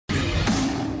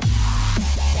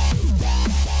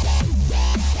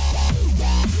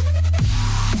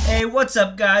Hey, what's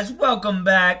up guys? Welcome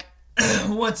back.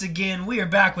 Once again, we are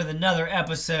back with another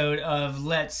episode of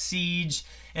Let's Siege.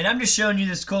 And I'm just showing you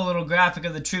this cool little graphic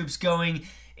of the troops going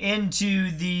into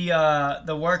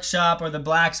the workshop or the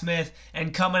blacksmith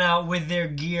and coming out with their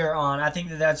gear on. I think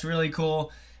that that's really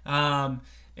cool.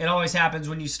 It always happens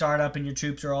when you start up and your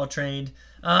troops are all trained.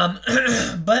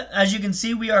 But as you can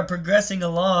see, we are progressing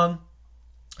along.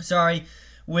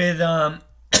 With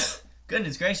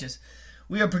goodness gracious.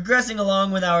 We are progressing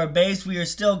along with our base. We are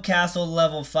still castle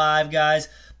level 5, guys,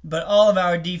 but all of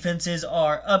our defenses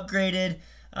are upgraded.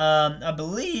 I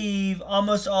believe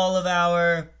almost all of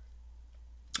our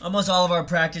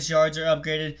practice yards are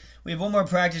upgraded. We have one more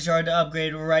practice yard to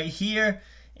upgrade right here.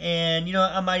 And you know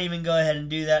what? I might even go ahead and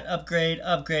do that. Upgrade.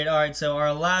 All right, so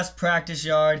our last practice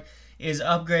yard is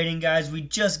upgrading, guys. We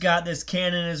just got this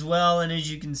cannon as well, and as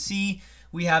you can see,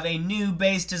 we have a new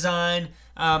base design.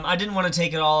 I didn't want to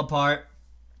take it all apart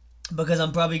because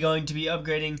I'm probably going to be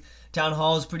upgrading town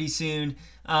halls pretty soon.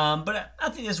 But I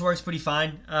think this works pretty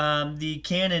fine. The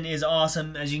cannon is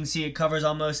awesome. As you can see, it covers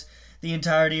almost the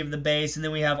entirety of the base, and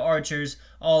then we have archers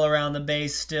all around the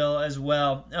base still as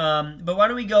well. But why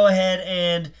don't we go ahead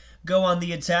and go on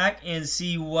the attack and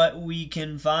see what we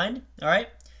can find. All right.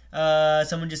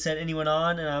 Someone just said anyone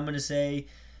on, and I'm going to say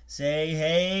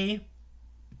hey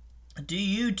to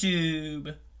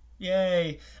YouTube.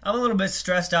 Yay. I'm a little bit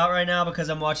stressed out right now because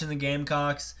I'm watching the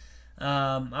Gamecocks.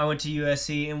 I went to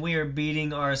USC, and we are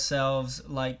beating ourselves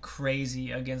like crazy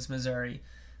against Missouri.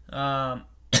 Yeah,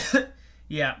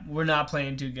 we're not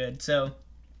playing too good. So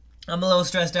I'm a little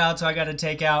stressed out, so I got to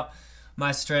take out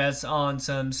my stress on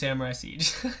some Samurai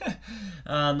Siege.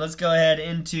 Let's go ahead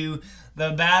into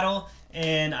the battle,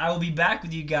 and I will be back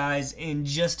with you guys in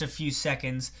just a few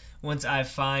seconds once I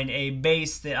find a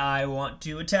base that I want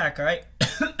to attack, all right?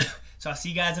 So I'll see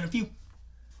you guys in a few.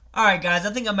 All right, guys,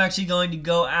 I think I'm actually going to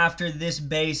go after this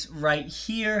base right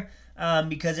here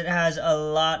because it has a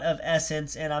lot of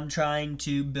essence, and I'm trying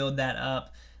to build that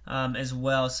up as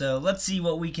well. So let's see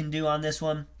what we can do on this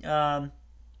one. I'm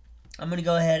going to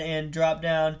go ahead and drop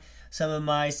down some of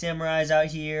my samurais out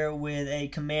here with a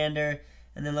commander,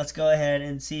 and then let's go ahead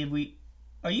and see if we...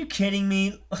 Are you kidding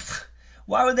me?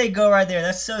 Why would they go right there?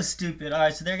 That's so stupid. All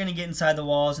right, so they're going to get inside the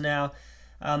walls now.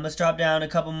 Let's drop down a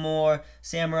couple more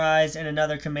samurais and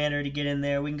another commander to get in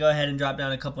there. We can go ahead and drop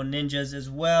down a couple ninjas as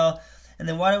well. And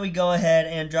then why don't we go ahead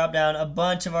and drop down a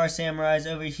bunch of our samurais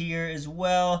over here as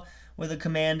well with a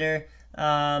commander.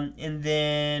 And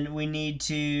then we need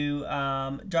to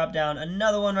drop down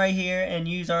another one right here and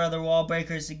use our other wall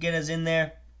breakers to get us in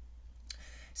there.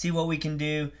 See what we can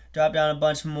do. Drop down a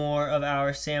bunch more of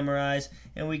our samurais,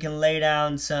 and we can lay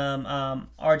down some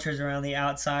archers around the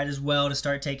outside as well to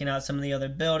start taking out some of the other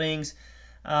buildings.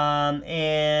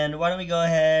 And why don't we go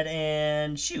ahead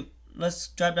and shoot. Let's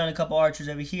drop down a couple archers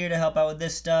over here to help out with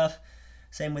this stuff.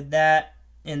 Same with that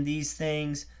and these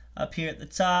things up here at the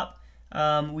top.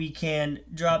 We can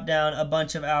drop down a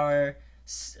bunch of our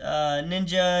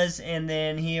ninjas, and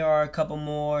then here are a couple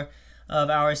more of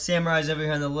our samurais over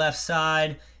here on the left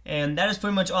side. And that is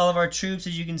pretty much all of our troops.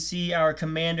 As you can see, our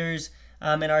commanders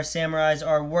and our samurais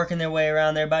are working their way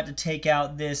around. They're about to take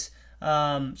out this, shoot,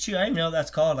 I don't even know what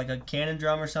that's called, like a cannon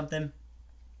drum or something.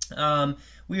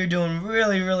 We are doing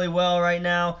really, really well right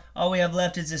now. All we have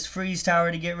left is this freeze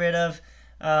tower to get rid of.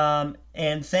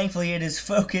 And thankfully it is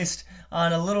focused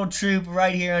on a little troop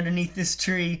right here underneath this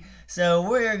tree. So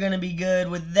we're going to be good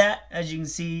with that. As you can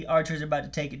see, archers are about to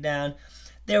take it down.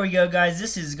 There we go, guys.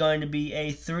 This is going to be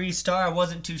a 3-star. I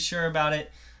wasn't too sure about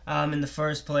it in the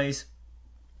first place.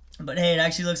 But hey, it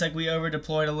actually looks like we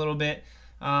over-deployed a little bit.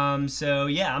 So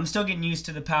yeah, I'm still getting used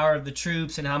to the power of the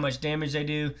troops and how much damage they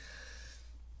do.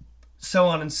 So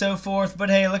on and so forth.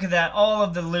 But hey, look at that. All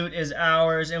of the loot is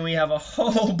ours. And we have a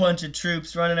whole bunch of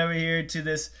troops running over here to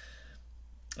this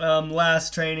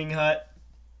last training hut.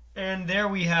 And there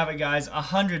we have it, guys.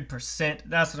 100%.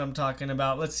 That's what I'm talking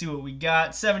about. Let's see what we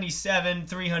got. 77,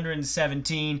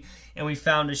 317, and we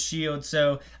found a shield.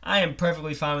 So I am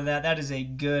perfectly fine with that. That is a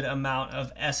good amount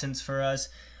of essence for us.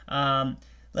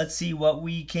 Let's see what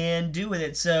we can do with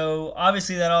it. So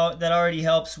obviously that already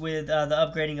helps with the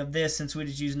upgrading of this, since we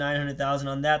just used 900,000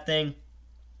 on that thing.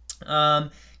 Can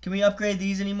we upgrade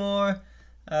these anymore?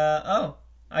 Oh,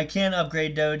 I can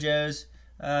upgrade dojos.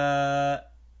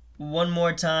 One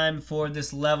more time for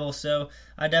this level, so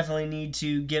I definitely need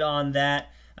to get on that.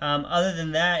 Other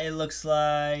than that, it looks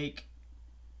like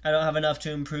I don't have enough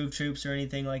to improve troops or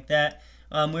anything like that.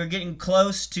 We're getting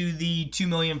close to the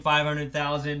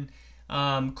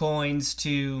 2,500,000 coins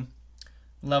to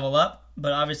level up,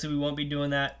 but obviously we won't be doing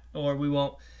that, or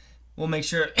we'll make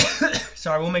sure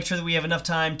sorry, we'll make sure that we have enough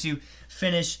time to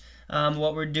finish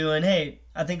what we're doing. Hey,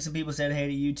 I think some people said hey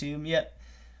to YouTube. Yep.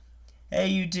 Hey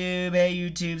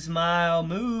YouTube, smile,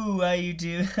 moo, hey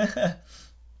YouTube.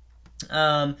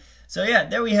 So yeah,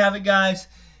 there we have it, guys.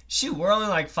 Shoot, we're only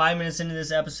like 5 minutes into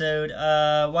this episode.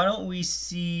 Why don't we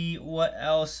see what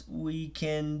else we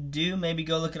can do? Maybe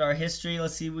go look at our history.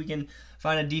 Let's see if we can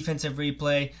find a defensive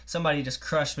replay. Somebody just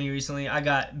crushed me recently. I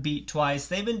got beat twice.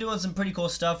 They've been doing some pretty cool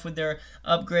stuff with their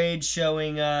upgrades,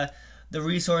 showing the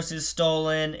resources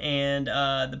stolen and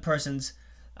the person's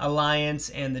alliance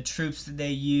and the troops that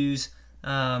they use.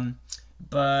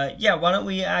 But yeah, why don't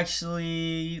we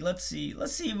actually let's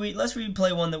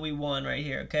replay one that we won right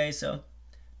here. Okay, so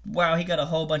wow, he got a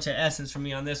whole bunch of essence from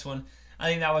me on this one. I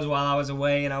think that was while I was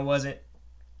away and I wasn't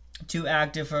too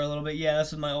active for a little bit. Yeah,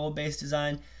 this was my old base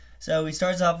design. So he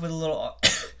starts off with a little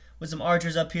with some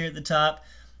archers up here at the top.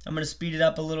 I'm gonna speed it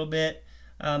up a little bit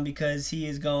because he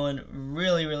is going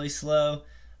really slow.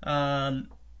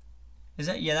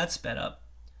 That's sped up.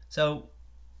 So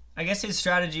I guess his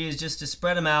strategy is just to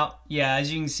spread them out. Yeah,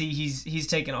 as you can see, he's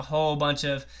taking a whole bunch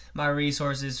of my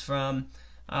resources from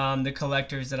the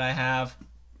collectors that I have.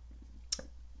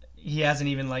 He hasn't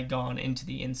even like gone into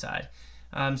the inside.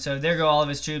 So there go all of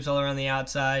his troops all around the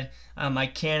outside. My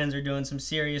cannons are doing some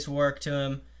serious work to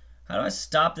him. How do I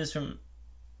stop this from...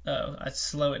 Oh, I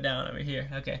slow it down over here.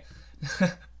 Okay.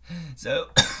 So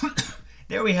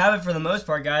there we have it for the most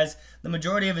part, guys. The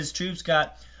majority of his troops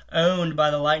got owned by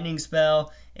the lightning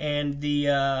spell and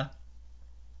the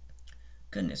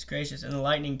goodness gracious, and the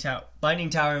lightning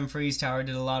tower and freeze tower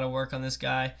did a lot of work on this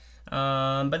guy.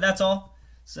 But that's all.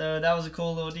 So that was a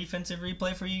cool little defensive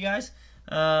replay for you guys.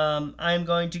 I'm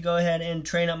going to go ahead and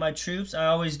train up my troops. I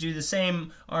always do the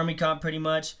same army comp pretty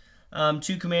much.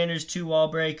 2 commanders, 2 wall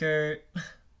breaker,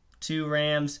 2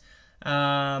 rams,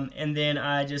 and then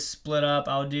I just split up.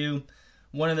 I'll do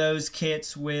one of those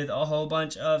kits with a whole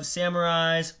bunch of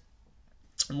samurais,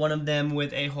 one of them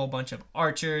with a whole bunch of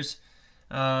archers,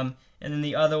 and then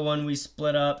the other one we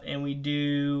split up and we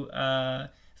do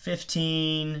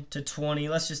 15 to 20.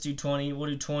 Let's just do 20.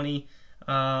 We'll do 20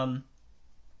 of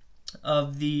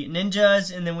the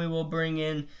ninjas, and then we will bring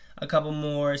in a couple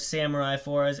more samurai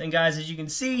for us. And guys, as you can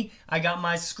see, I got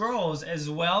my scrolls as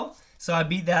well. So I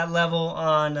beat that level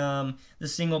on the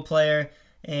single player,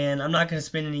 and I'm not going to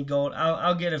spend any gold.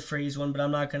 I'll get a freeze one, but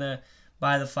I'm not going to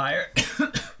buy the fire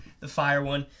the fire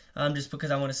one, just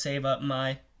because I want to save up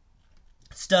my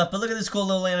stuff. But look at this cool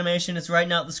little animation. It's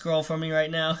writing out the scroll for me right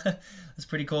now. That's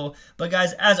pretty cool. But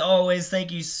guys, as always,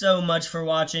 thank you so much for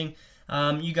watching.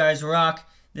 You guys rock.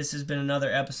 This has been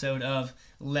another episode of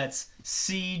Let's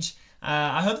Siege.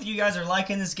 I hope that you guys are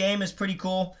liking this game. It's pretty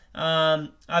cool.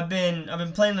 I've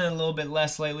been playing it a little bit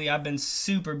less lately. I've been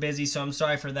super busy, so I'm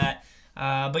sorry for that.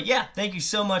 But yeah, thank you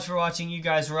so much for watching. You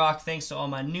guys rock. Thanks to all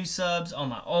my new subs, all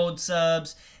my old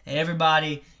subs, and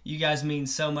everybody. You guys mean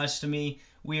so much to me.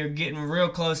 We are getting real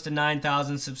close to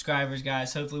 9,000 subscribers,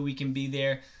 guys. Hopefully we can be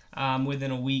there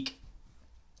within a week,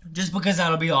 just because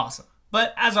that'll be awesome.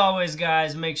 But as always,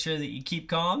 guys, make sure that you keep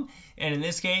calm, and in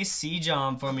this case, siege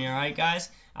on for me, alright, guys?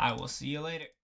 I will see you later.